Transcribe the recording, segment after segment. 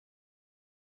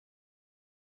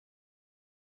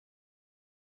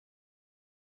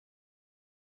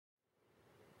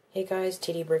Hey guys,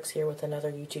 TD Bricks here with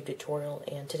another YouTube tutorial,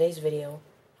 and today's video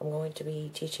I'm going to be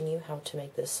teaching you how to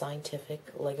make this scientific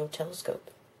Lego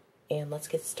telescope. And let's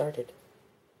get started.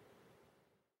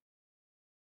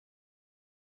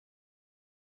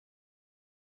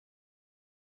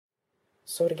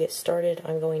 So to get started,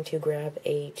 I'm going to grab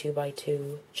a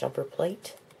 2x2 jumper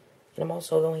plate, and I'm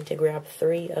also going to grab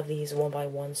 3 of these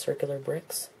 1x1 circular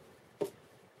bricks.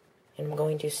 And I'm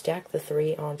going to stack the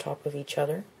 3 on top of each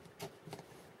other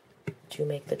to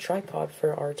make the tripod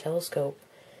for our telescope,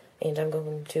 and I'm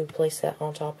going to place that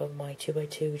on top of my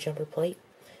 2x2 jumper plate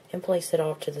and place it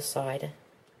off to the side.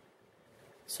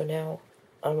 So now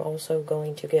I'm also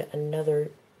going to get another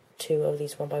 2 of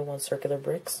these 1x1 circular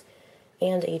bricks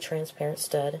and a transparent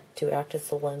stud to act as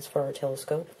the lens for our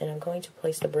telescope, and I'm going to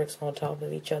place the bricks on top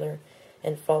of each other,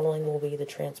 and following will be the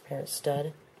transparent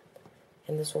stud,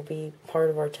 and this will be part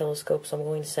of our telescope, so I'm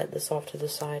going to set this off to the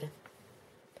side.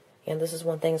 And this is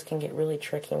when things can get really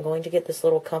tricky. I'm going to get this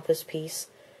little compass piece.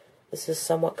 This is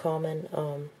somewhat common.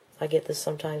 I get this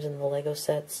sometimes in the Lego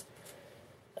sets.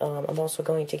 I'm also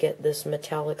going to get this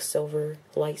metallic silver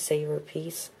lightsaber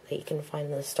piece that you can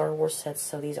find in the Star Wars sets,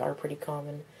 so these are pretty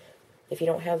common. If you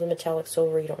don't have the metallic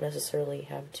silver, you don't necessarily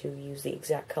have to use the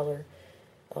exact color.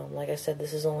 Like I said,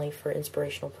 this is only for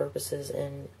inspirational purposes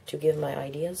and to give my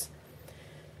ideas.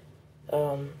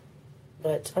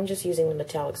 But I'm just using the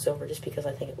metallic silver just because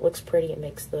I think it looks pretty. It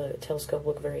makes the telescope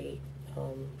look very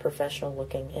professional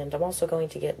looking. And I'm also going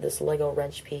to get this Lego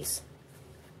wrench piece.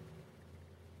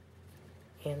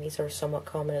 And these are somewhat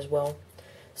common as well.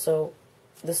 So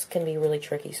this can be really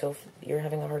tricky. So if you're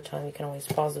having a hard time, you can always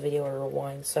pause the video or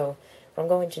rewind. So what I'm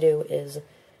going to do is,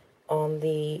 on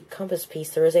the compass piece,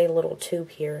 there is a little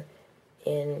tube here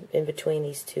in between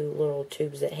these 2 little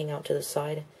tubes that hang out to the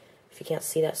side. If you can't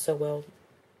see that so well,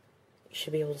 you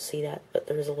should be able to see that, but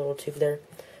there is a little tube there.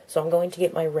 So I'm going to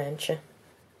get my wrench,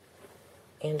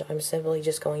 and I'm simply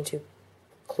just going to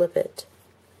clip it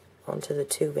onto the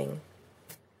tubing,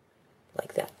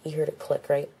 like that. You heard it click,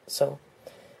 right? So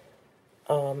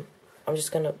I'm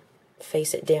just going to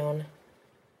face it down,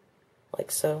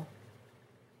 like so.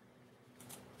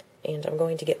 And I'm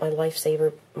going to get my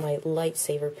lightsaber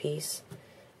piece,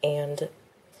 and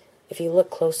if you look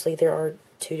closely, there are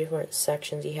 2 different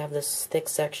sections. You have this thick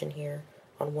section here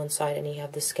on one side, and you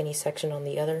have the skinny section on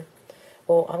the other.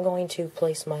 Well, I'm going to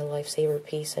place my lightsaber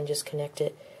piece and just connect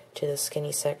it to the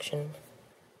skinny section,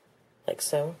 like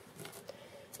so.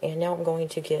 And now I'm going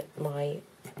to get my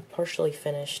partially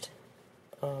finished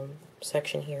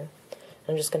section here.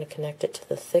 I'm just going to connect it to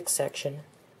the thick section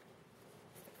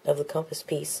of the compass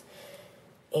piece,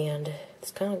 and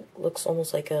it kind of looks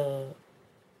almost like a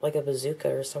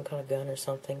bazooka or some kind of gun or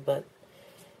something, but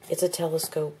it's a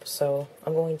telescope. So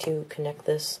I'm going to connect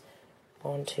this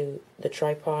onto the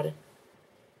tripod.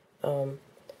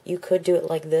 You could do it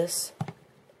like this,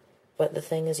 but the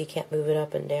thing is you can't move it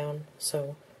up and down,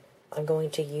 so I'm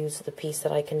going to use the piece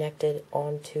that I connected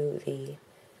onto the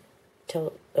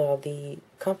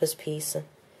compass piece.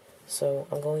 So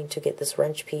I'm going to get this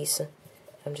wrench piece.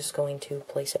 I'm just going to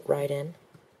place it right in.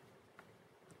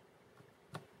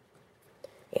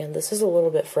 And this is a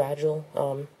little bit fragile.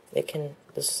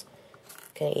 This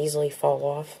can easily fall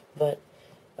off, but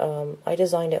I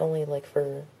designed it only like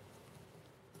for,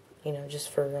 just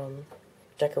for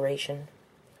decoration.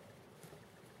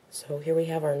 So here we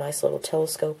have our nice little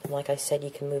telescope, and like I said, you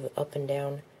can move it up and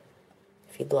down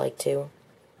if you'd like to.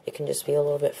 It can just be a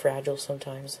little bit fragile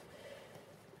sometimes.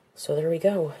 So there we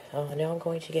go. Now I'm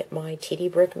going to get my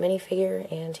TD Brick minifigure,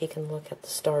 and he can look at the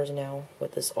stars now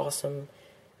with this awesome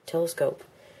telescope.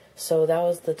 So that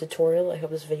was the tutorial. I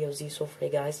hope this video is useful for you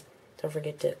guys. Don't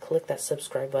forget to click that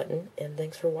subscribe button, and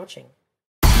thanks for watching.